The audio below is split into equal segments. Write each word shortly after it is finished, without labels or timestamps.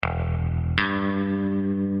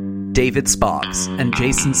David Sparks and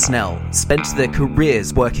Jason Snell spent their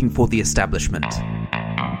careers working for the establishment.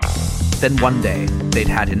 Then one day, they'd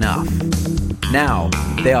had enough. Now,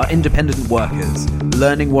 they are independent workers,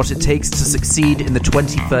 learning what it takes to succeed in the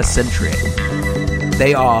 21st century.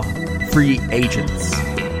 They are free agents.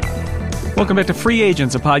 Welcome back to Free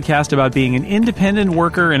Agents, a podcast about being an independent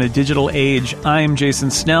worker in a digital age. I'm Jason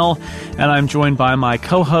Snell, and I'm joined by my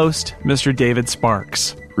co-host, Mr. David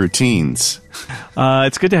Sparks. Routines.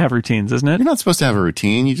 It's good to have routines, isn't it? You're not supposed to have a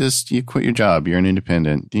routine. You quit your job. You're an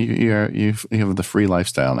independent. You have the free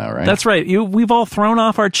lifestyle now, right? That's right. We've all thrown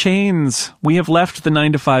off our chains. We have left the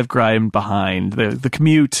 9-to-5 grind behind. The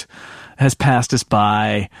commute has passed us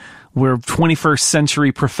by. We're 21st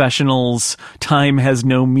century professionals. Time has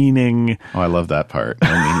no meaning. Oh, I love that part. No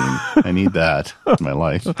meaning. I need that in my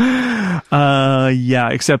life. Yeah,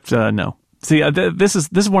 except no. See, this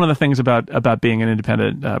is one of the things about being an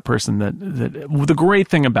independent person that the great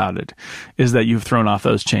thing about it is that you've thrown off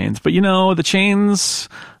those chains. But the chains,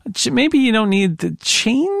 maybe you don't need the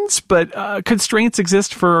chains, but constraints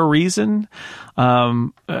exist for a reason. I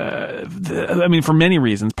mean, for many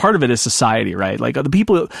reasons. Part of it is society, right? Like the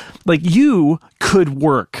people, like you could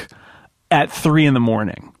work at 3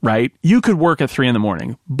 a.m, right? You could work at 3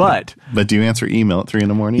 a.m, but do you answer email at 3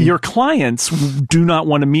 a.m? Your clients do not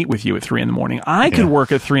want to meet with you at 3 a.m. I could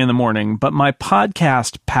work at 3 a.m, but my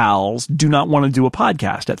podcast pals do not want to do a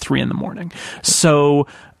podcast at 3 a.m. So,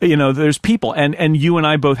 there's people, and you and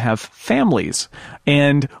I both have families,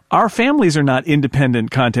 and our families are not independent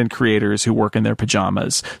content creators who work in their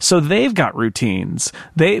pajamas. So they've got routines.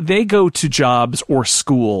 They go to jobs or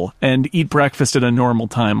school and eat breakfast at a normal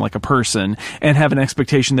time like a person and have an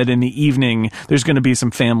expectation that in the evening there's going to be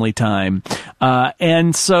some family time.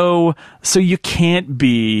 And so you can't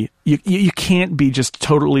be you can't be just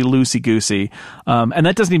totally loosey-goosey. And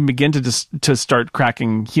that doesn't even begin to start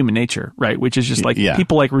cracking human nature, right? Which is just like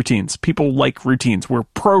people like routines. People like routines. We're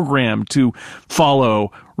programmed to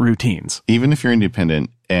follow routines. Even if you're independent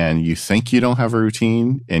and you think you don't have a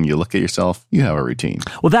routine and you look at yourself, you have a routine.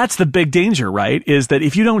 Well, that's the big danger, right? Is that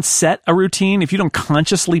if you don't set a routine, if you don't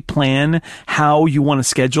consciously plan how you want to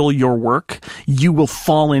schedule your work, you will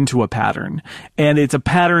fall into a pattern. And it's a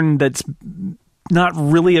pattern that's not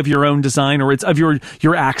really of your own design, or it's of your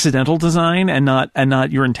accidental design and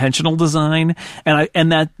not your intentional design.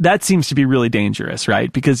 And that seems to be really dangerous,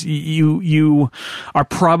 right? Because you are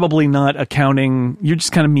probably not accounting, you're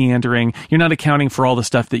just kind of meandering. You're not accounting for all the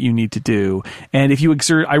stuff that you need to do. And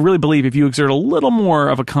I really believe if you exert a little more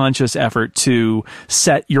of a conscious effort to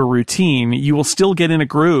set your routine, you will still get in a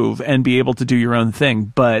groove and be able to do your own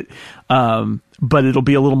thing. But it'll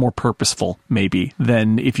be a little more purposeful, maybe,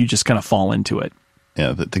 than if you just kind of fall into it.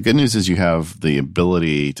 Yeah, the good news is you have the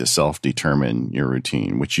ability to self-determine your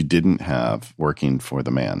routine, which you didn't have working for the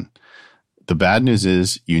man. The bad news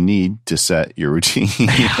is you need to set your routine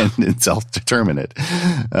and self-determine it.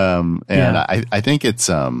 I think it's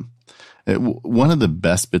one of the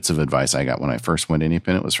best bits of advice I got when I first went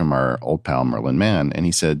independent was from our old pal Merlin Mann, and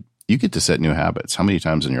he said, you get to set new habits. How many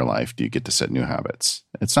times in your life do you get to set new habits?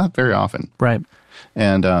 It's not very often. Right.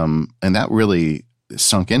 And that really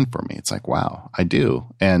sunk in for me. It's like, wow, I do.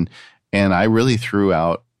 And I really threw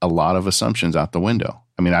out a lot of assumptions out the window.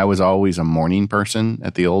 I mean, I was always a morning person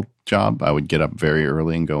at the old job. I would get up very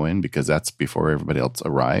early and go in because that's before everybody else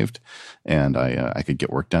arrived. And I could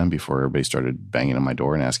get work done before everybody started banging on my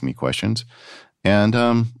door and asking me questions. And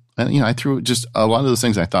I threw just a lot of those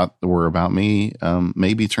things I thought were about me.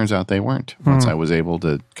 Maybe it turns out they weren't. Once I was able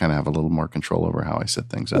to kind of have a little more control over how I set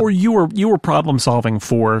things up. Or you were problem solving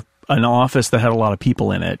for an office that had a lot of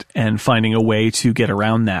people in it and finding a way to get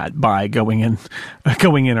around that by going in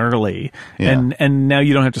early. Yeah. And now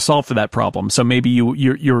you don't have to solve for that problem. So maybe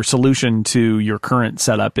your solution to your current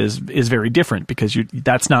setup is very different because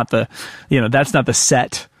that's not the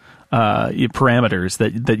set parameters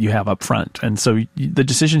that you have up front. And so the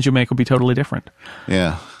decisions you make will be totally different.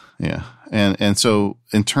 Yeah. Yeah. And so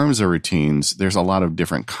in terms of routines, there's a lot of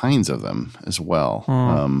different kinds of them as well.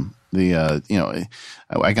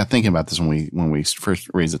 I got thinking about this when we first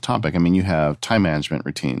raised the topic. I mean, you have time management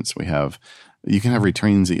routines. You can have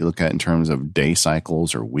routines that you look at in terms of day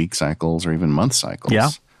cycles or week cycles or even month cycles. Yeah.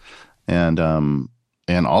 And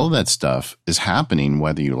all of that stuff is happening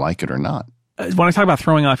whether you like it or not. When I talk about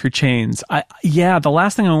throwing off your chains, the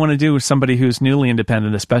last thing I want to do with somebody who's newly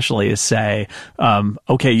independent especially is say,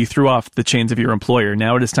 okay, you threw off the chains of your employer.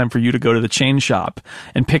 Now it is time for you to go to the chain shop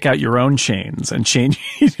and pick out your own chains and change.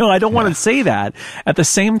 I don't want to say that. At the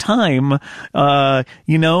same time,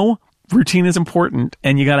 routine is important,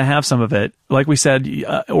 and you got to have some of it, like we said,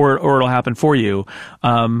 or it'll happen for you.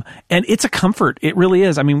 And it's a comfort. It really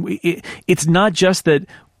is. I mean, it's not just that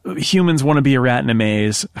humans want to be a rat in a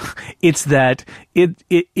maze. It's that it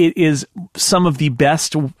is some of the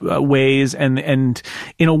best ways, and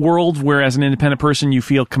in a world where, as an independent person, you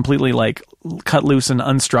feel completely like cut loose and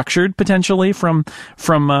unstructured potentially from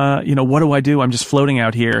what do I do? I'm just floating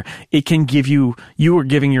out here. It can give you are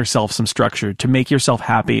giving yourself some structure to make yourself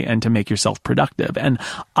happy and to make yourself productive. And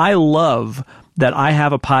I love that I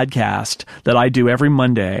have a podcast that I do every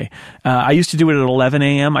Monday. I used to do it at 11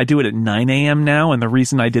 a.m. I do it at 9 a.m. now. And the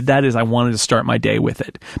reason I did that is I wanted to start my day with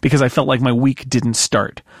it, because I felt like my week didn't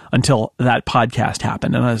start until that podcast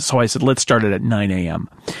happened. And so I said, let's start it at 9 a.m.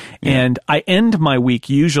 Yeah. And I end my week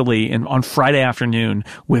usually on Friday afternoon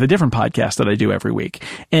with a different podcast that I do every week.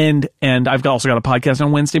 And I've also got a podcast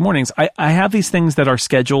on Wednesday mornings. I have these things that are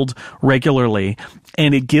scheduled regularly,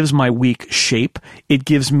 and it gives my week shape. It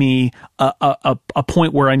gives me a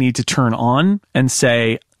point where I need to turn on and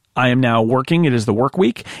say, I am now working. It is the work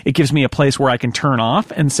week. It gives me a place where I can turn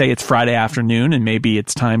off and say it's Friday afternoon and maybe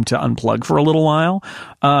it's time to unplug for a little while.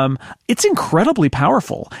 It's incredibly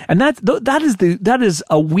powerful. And that is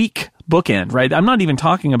a week bookend, right? I'm not even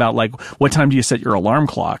talking about like what time do you set your alarm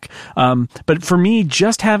clock. But for me,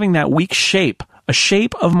 just having that week shape, a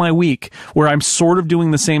shape of my week where I'm sort of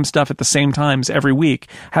doing the same stuff at the same times every week,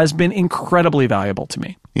 has been incredibly valuable to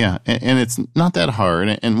me. Yeah, and it's not that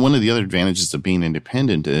hard. And one of the other advantages of being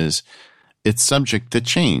independent is it's subject to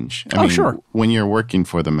change. I mean, sure. When you're working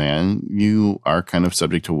for the man, you are kind of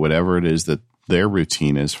subject to whatever it is that their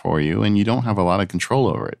routine is for you, and you don't have a lot of control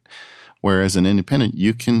over it. Whereas an independent,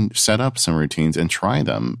 you can set up some routines and try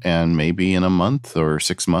them. And maybe in a month or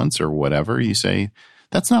 6 months or whatever, you say,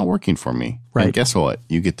 that's not working for me. Right. And guess what?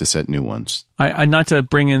 You get to set new ones. I not to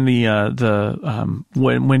bring in the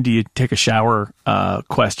when do you take a shower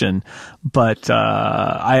question, but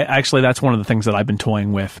I actually, that's one of the things that I've been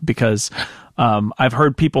toying with, because I've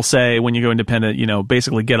heard people say when you go independent,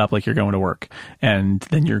 basically get up like you're going to work, and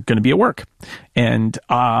then you're going to be at work. And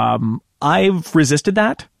I've resisted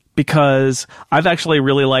that, because I've actually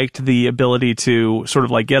really liked the ability to sort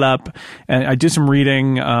of like get up and I do some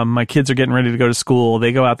reading. My kids are getting ready to go to school.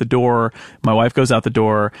 They go out the door. My wife goes out the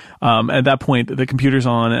door. At that point, the computer's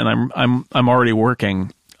on and I'm already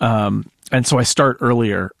working. And so I start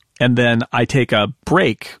earlier, and then I take a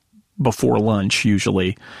break before lunch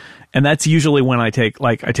usually. And that's usually when I take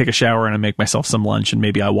a shower and I make myself some lunch, and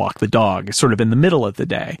maybe I walk the dog sort of in the middle of the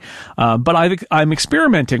day. But I'm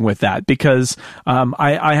experimenting with that, because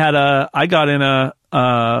I got in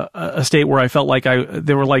a state where I felt like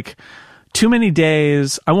there were like too many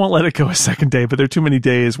days. I won't let it go a second day, but there are too many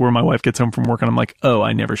days where my wife gets home from work and I'm like, oh,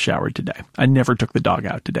 I never showered today. I never took the dog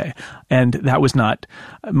out today. And that was not,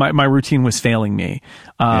 my routine was failing me.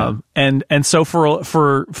 And so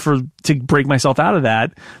to break myself out of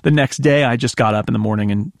that, the next day I just got up in the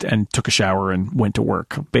morning and took a shower and went to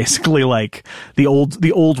work. Basically like the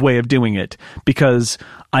old way of doing it, because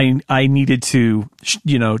I needed to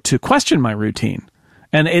question my routine.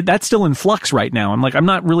 And that's still in flux right now. I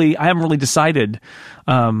haven't really decided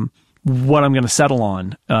what I'm going to settle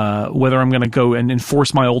on, whether I'm going to go and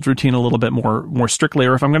enforce my old routine a little bit more strictly,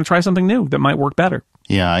 or if I'm going to try something new that might work better.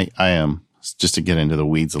 Yeah, I am. Just to get into the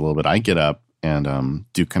weeds a little bit, I get up and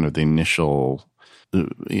do kind of the initial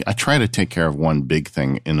I try to take care of one big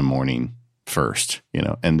thing in the morning first,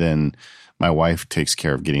 and then my wife takes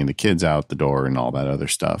care of getting the kids out the door and all that other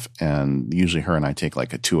stuff. And usually her and I take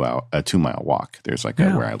like a 2-mile walk. There's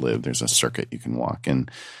where I live, there's a circuit you can walk. And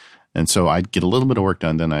so I get a little bit of work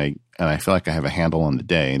done. Then I feel like I have a handle on the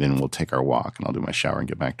day. And then we'll take our walk and I'll do my shower and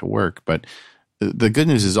get back to work. But the good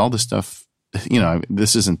news is all this stuff,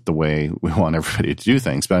 this isn't the way we want everybody to do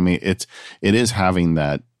things. But I mean, it is having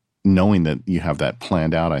that, knowing that you have that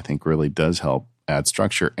planned out, I think really does help add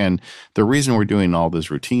structure. And the reason we're doing all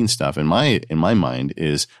this routine stuff in my mind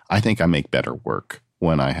is I think I make better work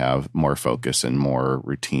when I have more focus and more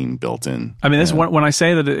routine built in. I mean, this when I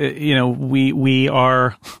say that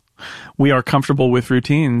we are comfortable with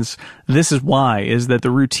routines. This is why, is that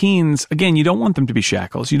the routines, again, you don't want them to be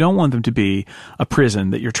shackles. You don't want them to be a prison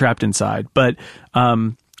that you're trapped inside. But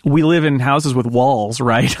we live in houses with walls,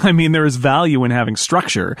 right? I mean, there is value in having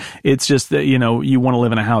structure. It's just that, you want to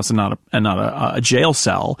live in a house and not a jail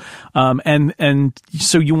cell. And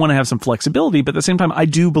so you want to have some flexibility, but at the same time, I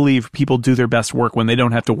do believe people do their best work when they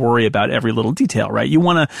don't have to worry about every little detail, right? You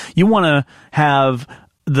want to have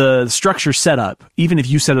the structure set up, even if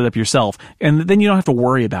you set it up yourself, and then you don't have to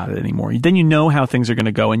worry about it anymore. Then you know how things are going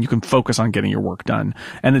to go and you can focus on getting your work done.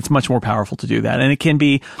 And it's much more powerful to do that. And it can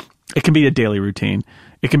be It can be a daily routine.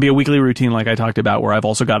 It can be a weekly routine like I talked about, where I've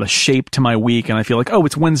also got a shape to my week and I feel like, oh,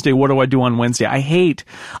 it's Wednesday. What do I do on Wednesday? I hate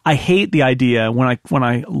the idea. When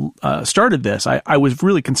I started this, I was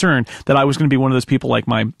really concerned that I was going to be one of those people like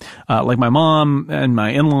my mom and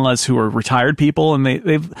my in-laws who are retired people, and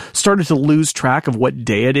they've started to lose track of what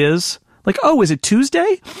day it is. Like, oh, is it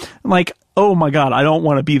Tuesday? Like, oh my God, I don't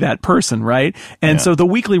want to be that person, right? And so the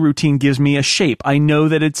weekly routine gives me a shape. I know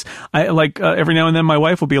that every now and then my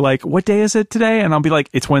wife will be like, what day is it today? And I'll be like,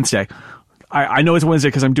 it's Wednesday. I know it's Wednesday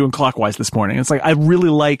because I'm doing clockwise this morning. It's like, I really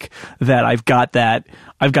like that I've got that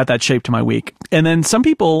shape to my week. And then some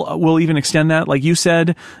people will even extend that. Like you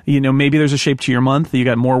said, maybe there's a shape to your month. You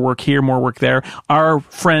got more work here, more work there. Our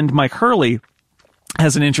friend Mike Hurley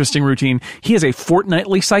has an interesting routine. He has a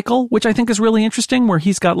fortnightly cycle, which I think is really interesting, where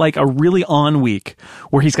he's got like a really on week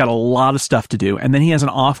where he's got a lot of stuff to do. And then he has an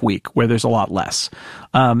off week where there's a lot less.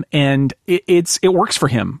 And it works for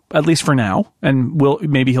him, at least for now. And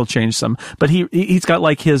maybe he'll change some, but he's got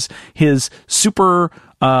like his super,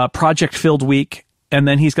 project filled week. And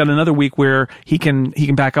then he's got another week where he can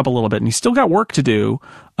back up a little bit, and he's still got work to do.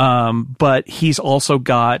 But he's also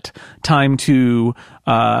got time to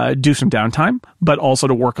do some downtime, but also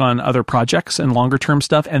to work on other projects and longer term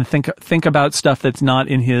stuff, and think about stuff that's not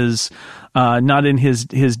in his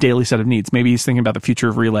daily set of needs. Maybe he's thinking about the future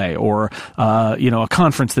of Relay, or a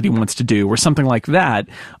conference that he wants to do, or something like that.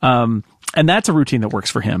 And that's a routine that works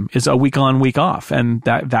for him, is a week on, week off, and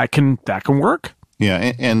that can work.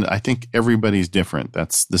 Yeah, and I think everybody's different.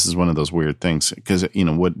 This is one of those weird things, because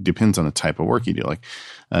what depends on the type of work you do. Like,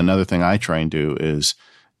 another thing I try and do is,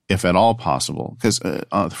 if at all possible, because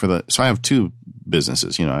so I have two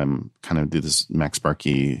businesses. I'm kind of do this Mac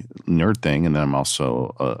Sparky nerd thing, and then I'm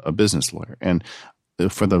also a business lawyer. And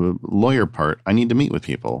for the lawyer part, I need to meet with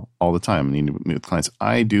people all the time. I need to meet with clients.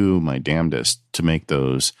 I do my damnedest to make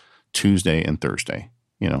those Tuesday and Thursday.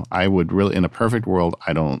 I would really, in a perfect world,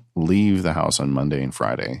 I don't leave the house on Monday and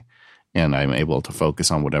Friday, and I'm able to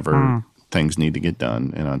focus on whatever things need to get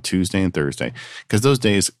done. And on Tuesday and Thursday, because those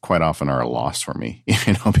days quite often are a loss for me,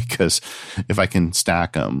 because if I can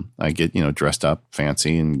stack them, I get, dressed up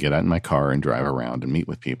fancy and get out in my car and drive around and meet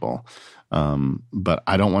with people. But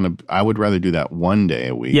I don't want to, I would rather do that one day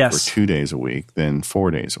a week or 2 days a week than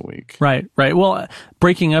 4 days a week. Right. Well,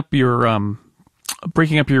 breaking up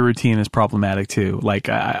your routine is problematic too. Like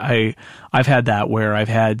I've had that where I've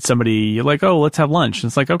had somebody like, oh, let's have lunch. And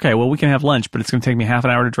it's like, okay, well, we can have lunch, but it's going to take me half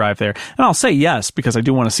an hour to drive there. And I'll say yes, because I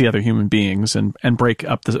do want to see other human beings and break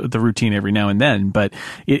up the routine every now and then. But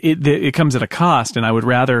it comes at a cost, and I would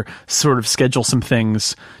rather sort of schedule some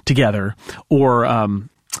things together. Or,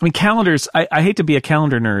 calendars, I hate to be a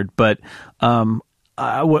calendar nerd, but,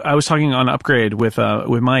 I was talking on Upgrade with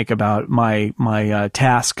Mike about my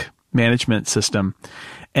task management system.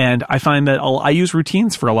 And I find that I use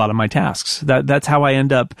routines for a lot of my tasks. That's how I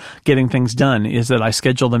end up getting things done, is that I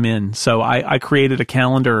schedule them in. So I created a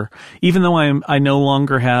calendar, even though I no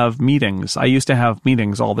longer have meetings. I used to have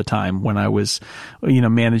meetings all the time when I was,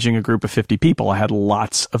 managing a group of 50 people. I had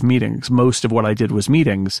lots of meetings. Most of what I did was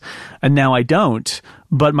meetings. And now I don't,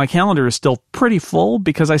 but my calendar is still pretty full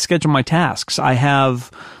because I schedule my tasks. I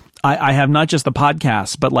have not just the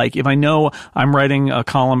podcast, but like if I know I'm writing a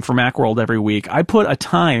column for Macworld every week, I put a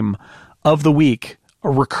time of the week, a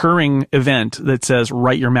recurring event that says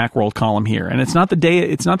write your Macworld column here. And it's not the day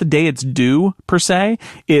it's due per se.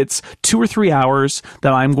 It's 2 or 3 hours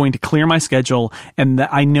that I'm going to clear my schedule, and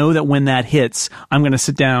that I know that when that hits, I'm going to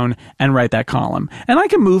sit down and write that column. And I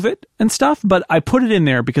can move it and stuff, but I put it in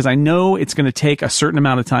there because I know it's going to take a certain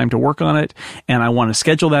amount of time to work on it, and I want to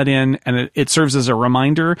schedule that in, and it serves as a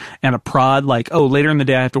reminder and a prod, like, oh, later in the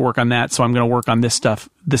day I have to work on that, so I'm going to work on this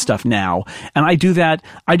stuff now. And I do that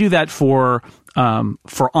for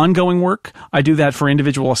ongoing work. I do that for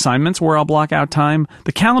individual assignments where I'll block out time.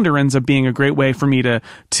 The calendar ends up being a great way for me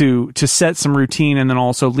to set some routine, and then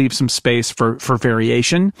also leave some space for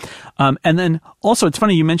variation. And then also, it's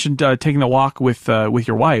funny you mentioned taking the walk with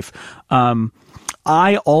your wife.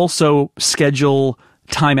 I also schedule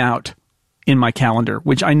time out in my calendar,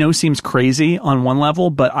 which I know seems crazy on one level,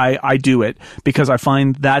 but I do it because I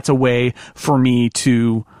find that's a way for me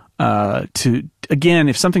to again,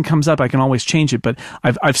 if something comes up, I can always change it, but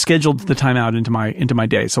I've scheduled the time out into my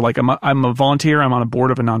day. So like I'm a volunteer. I'm on a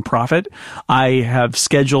board of a nonprofit. I have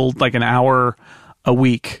scheduled like an hour a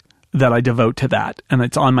week that I devote to that, and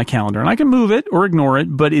it's on my calendar, and I can move it or ignore it,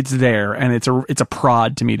 but it's there, and it's a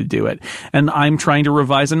prod to me to do it. And I'm trying to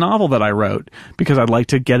revise a novel that I wrote because I'd like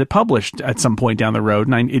to get it published at some point down the road,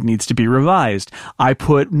 and it needs to be revised. I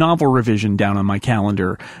put novel revision down on my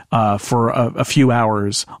calendar for a few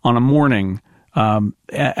hours on a morning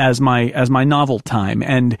as my novel time.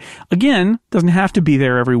 And again, doesn't have to be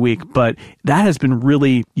there every week, but that has been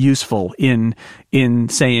really useful in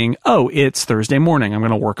saying, oh, it's Thursday morning. I'm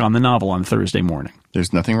going to work on the novel on Thursday morning.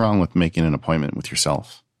 There's nothing wrong with making an appointment with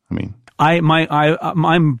yourself. I mean,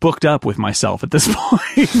 I'm booked up with myself at this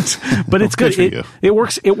point, but it's good. It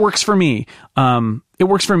works. It works for me. It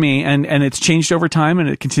works for me, and it's changed over time, and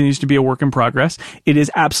it continues to be a work in progress. It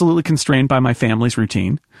is absolutely constrained by my family's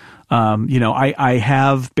routine. I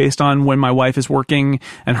have, based on when my wife is working,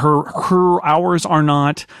 and her hours are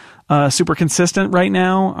not super consistent right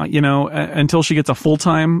now. Until she gets a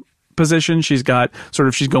full-time position, she's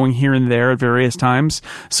going here and there at various times.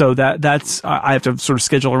 So that's I have to sort of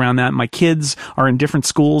schedule around that. My kids are in different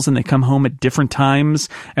schools and they come home at different times,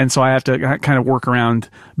 and so I have to kind of work around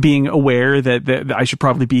being aware that I should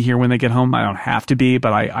probably be here when they get home. I don't have to be,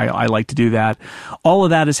 but I like to do that. All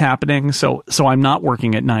of that is happening. So I'm not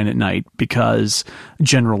working at 9 at night because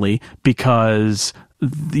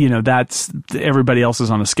that's everybody else is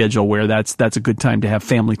on a schedule where that's a good time to have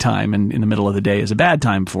family time, and in the middle of the day is a bad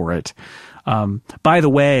time for it. By the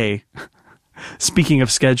way, speaking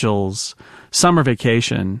of schedules, summer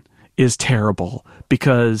vacation is terrible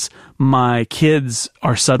because my kids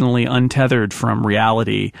are suddenly untethered from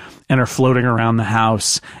reality and are floating around the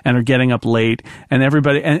house and are getting up late, and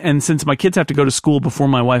everybody, and since my kids have to go to school before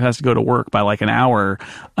my wife has to go to work by like an hour,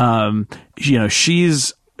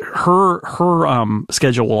 she's her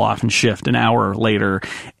schedule will often shift an hour later,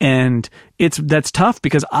 and that's tough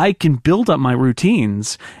because I can build up my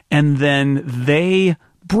routines and then they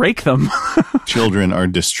break them. Children are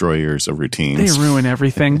destroyers of routines. They ruin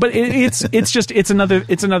everything. But it's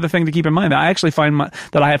another thing to keep in mind. I actually find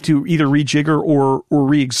that I have to either rejigger or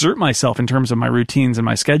re-exert myself in terms of my routines and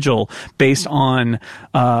my schedule based on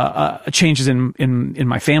changes in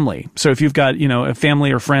my family. So if you've got a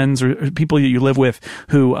family or friends or people you live with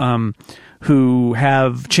who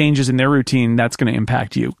have changes in their routine, that's going to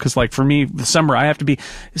impact you. Because like for me,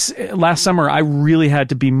 last summer, I really had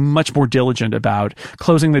to be much more diligent about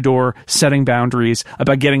closing the door, setting boundaries,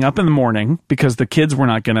 about getting up in the morning because the kids were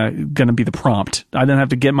not going to be the prompt. I didn't have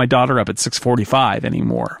to get my daughter up at 6:45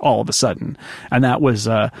 anymore all of a sudden. And that was,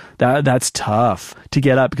 that's tough to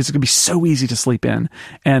get up because it can be so easy to sleep in,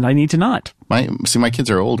 and I need to not. My kids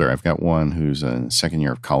are older. I've got one who's a second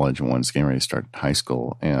year of college and one's getting ready to start high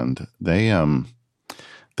school, and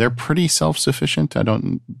they're pretty self-sufficient.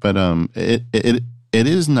 It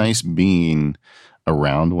is nice being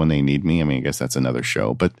around when they need me. I mean, I guess that's another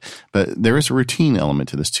show, but there is a routine element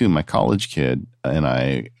to this too. My college kid and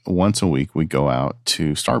I, once a week, we go out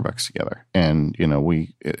to Starbucks together, and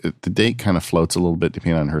the date kind of floats a little bit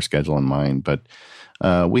depending on her schedule and mine, but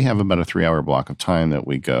we have about a 3-hour block of time that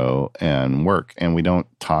we go and work, and we don't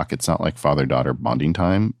talk. It's not like father-daughter bonding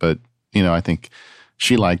time, but, I think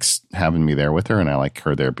she likes having me there with her, and I like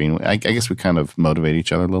her there being. I guess we kind of motivate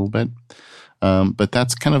each other a little bit. But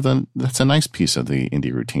that's kind of that's a nice piece of the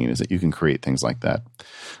indie routine, is that you can create things like that.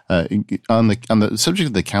 On the subject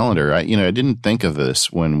of the calendar, I didn't think of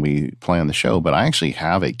this when we planned the show, but I actually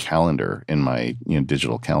have a calendar in my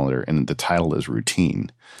digital calendar, and the title is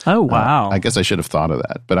Routine. Oh, wow. I guess I should have thought of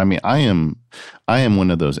that. But I mean, I am one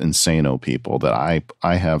of those insano people that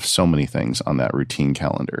I have so many things on that routine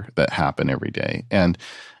calendar that happen every day. And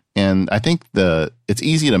I think it's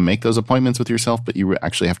easy to make those appointments with yourself, but you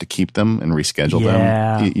actually have to keep them and reschedule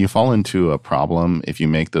them. You fall into a problem if you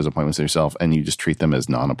make those appointments with yourself and you just treat them as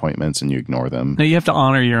non-appointments and you ignore them. No, you have to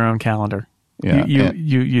honor your own calendar. Yeah,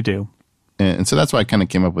 you do. And so that's why I kind of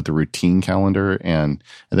came up with the routine calendar. And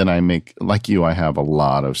then I like you, I have a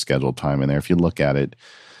lot of scheduled time in there. If you look at it,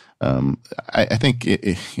 I think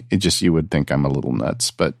it just, you would think I'm a little nuts,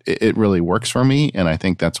 but it really works for me. And I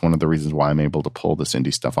think that's one of the reasons why I'm able to pull this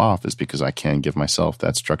indie stuff off, is because I can give myself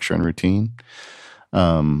that structure and routine.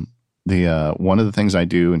 One of the things I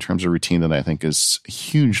do in terms of routine that I think is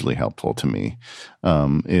hugely helpful to me,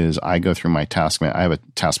 is I go through my I have a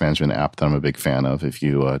task management app that I'm a big fan of. If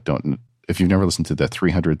you've never listened to the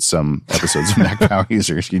 300 some episodes of Mac Power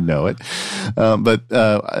Users, you know it. But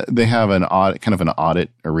they have an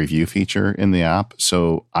audit or review feature in the app.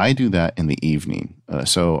 So I do that in the evening.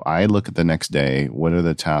 So I look at the next day. What are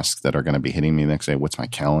the tasks that are going to be hitting me the next day? What's my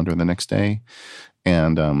calendar the next day?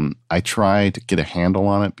 And I try to get a handle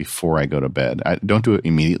on it before I go to bed. I don't do it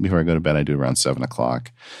immediately before I go to bed. I do it around 7:00.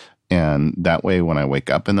 And that way, when I wake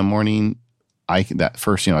up in the morning, I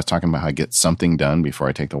was talking about how I get something done before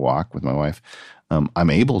I take the walk with my wife. I'm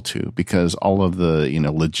able to, because all of the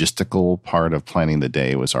logistical part of planning the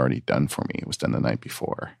day was already done for me. It was done the night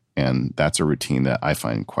before, and that's a routine that I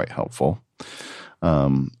find quite helpful.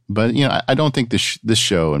 But I don't think this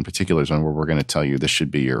show in particular is one where we're going to tell you this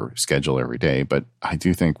should be your schedule every day. But I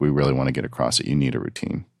do think we really want to get across that you need a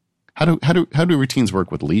routine. How do routines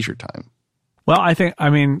work with leisure time? Well,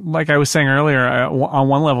 like I was saying earlier, on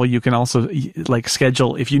one level, you can also like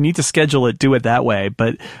schedule, if you need to schedule it, do it that way.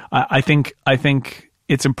 But I think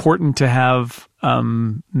it's important to have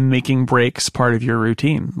making breaks part of your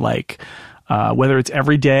routine, like whether it's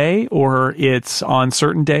every day or it's on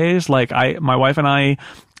certain days. Like my wife and I,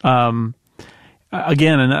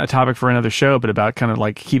 again, a topic for another show, but about kind of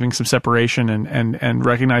like keeping some separation and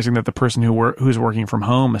recognizing that the person who's working from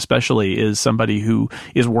home, especially, is somebody who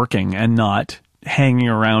is working and not hanging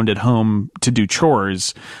around at home to do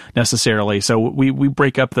chores necessarily. So we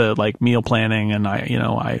break up the like meal planning, and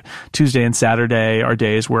I Tuesday and Saturday are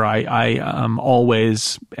days where I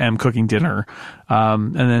always am cooking dinner.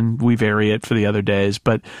 And then we vary it for the other days.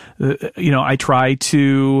 But, I try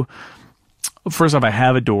to, first off, I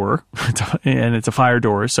have a door, and it's a fire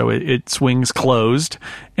door, so it swings closed,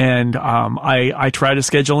 and I try to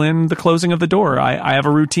schedule in the closing of the door. I have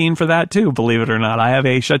a routine for that too, believe it or not. I have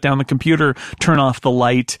a shut down the computer, turn off the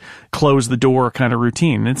light, close the door kind of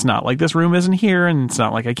routine. It's not like this room isn't here, and it's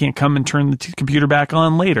not like I can't come and turn the computer back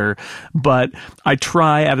on later, but I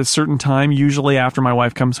try at a certain time, usually after my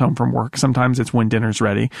wife comes home from work, sometimes it's when dinner's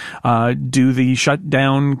ready, do the shut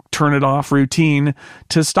down, turn it off routine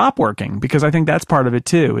to stop working, because I think that's part of it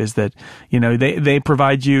too, is that, they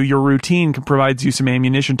provide you, your routine provides you some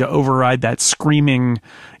ammunition to override that screaming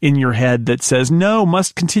in your head that says, no,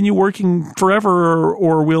 must continue working forever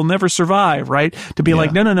or we'll never survive, right? To be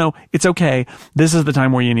like, no, it's okay. This is the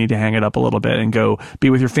time where you need to hang it up a little bit and go be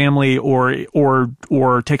with your family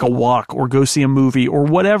or take a walk or go see a movie or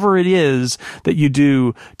whatever it is that you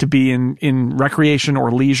do to be in recreation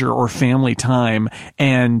or leisure or family time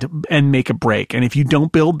and make a break. And if you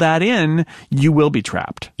don't build that in, you will be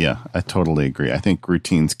trapped. Yeah, I totally agree. I think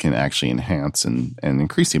routines can actually enhance and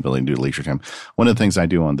increase the ability to do leisure time. One of the things I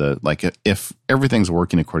do on if everything's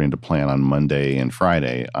working according to plan on Monday and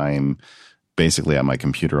Friday, I'm basically at my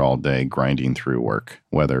computer all day grinding through work,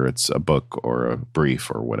 whether it's a book or a brief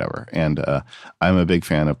or whatever. And I'm a big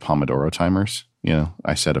fan of Pomodoro timers.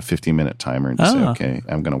 I set a 15-minute timer and say, okay,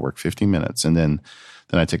 I'm going to work 15 minutes. And then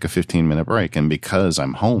I take a 15-minute break. And because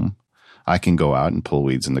I'm home, I can go out and pull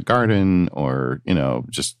weeds in the garden or,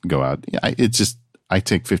 just go out. I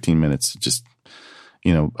take 15 minutes to just,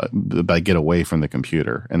 I get away from the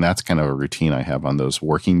computer. And that's kind of a routine I have on those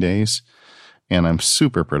working days. And I'm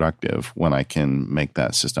super productive when I can make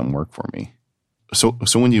that system work for me. So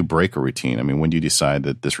when you break a routine, when do you decide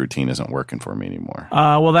that this routine isn't working for me anymore?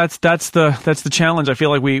 Well, that's the challenge. I feel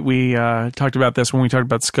like we talked about this when we talked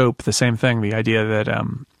about Scope, the same thing, the idea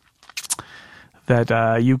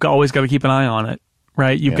that you've always got to keep an eye on it,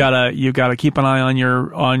 right? You've got to keep an eye on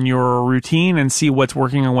your routine and see what's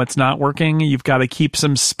working and what's not working. You've got to keep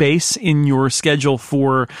some space in your schedule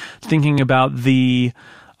for thinking about the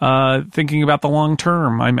long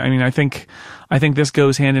term. I think this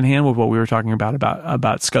goes hand in hand with what we were talking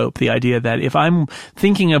about Scope. The idea that if I'm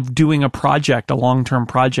thinking of doing a project, a long-term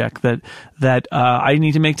project, that I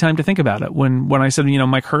need to make time to think about it. When I said,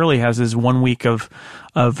 Mike Hurley has his 1 week of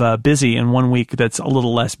busy and 1 week that's a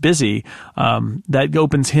little less busy, that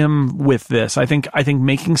opens him with this. I think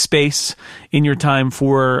making space in your time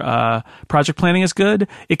for project planning is good.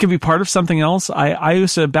 It can be part of something else. I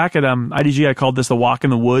used to, back at IDG, I called this the walk in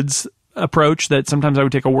the woods approach, that sometimes I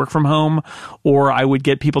would take a work from home or I would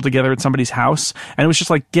get people together at somebody's house, and it was just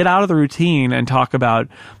like, get out of the routine and talk about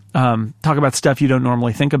stuff you don't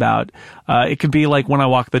normally think about. It could be like when I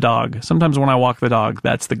walk the dog. Sometimes when I walk the dog,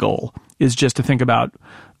 that's the goal, is just to think about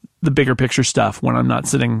the bigger picture stuff when I'm not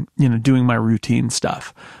sitting, doing my routine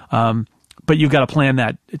stuff. But you've got to plan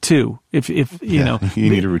that too. If you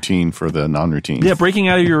need a routine for the non-routine. Yeah, breaking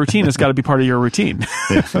out of your routine has got to be part of your routine.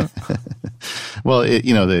 Well,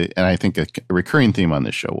 and I think a recurring theme on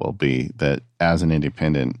this show will be that as an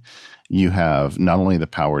independent, you have not only the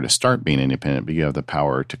power to start being independent, but you have the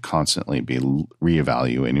power to constantly be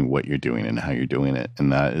reevaluating what you're doing and how you're doing it.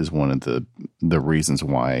 And that is one of the reasons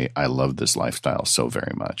why I love this lifestyle so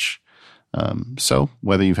very much. So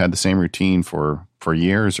whether you've had the same routine for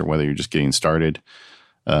years or whether you're just getting started,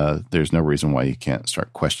 there's no reason why you can't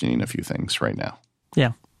start questioning a few things right now.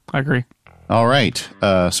 Yeah, I agree. All right.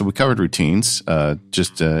 So we covered routines.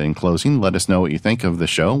 Just in closing, let us know what you think of the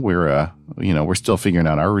show. We're still figuring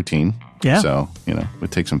out our routine. Yeah. So, we'll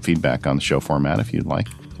take some feedback on the show format if you'd like.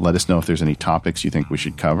 Let us know if there's any topics you think we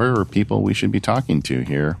should cover or people we should be talking to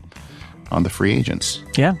here on the Free Agents.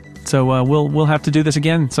 Yeah. So we'll have to do this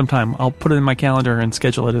again sometime. I'll put it in my calendar and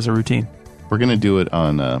schedule it as a routine. We're going to do it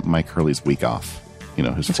on Mike Hurley's week off.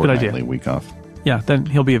 his That's a good idea. fortnightly week off. Yeah, then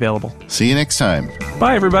he'll be available. See you next time.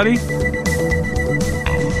 Bye, everybody.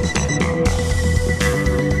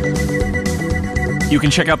 You can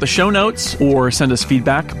check out the show notes or send us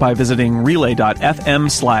feedback by visiting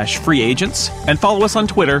relay.fm/freeagents and follow us on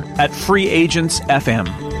Twitter @freeagentsfm.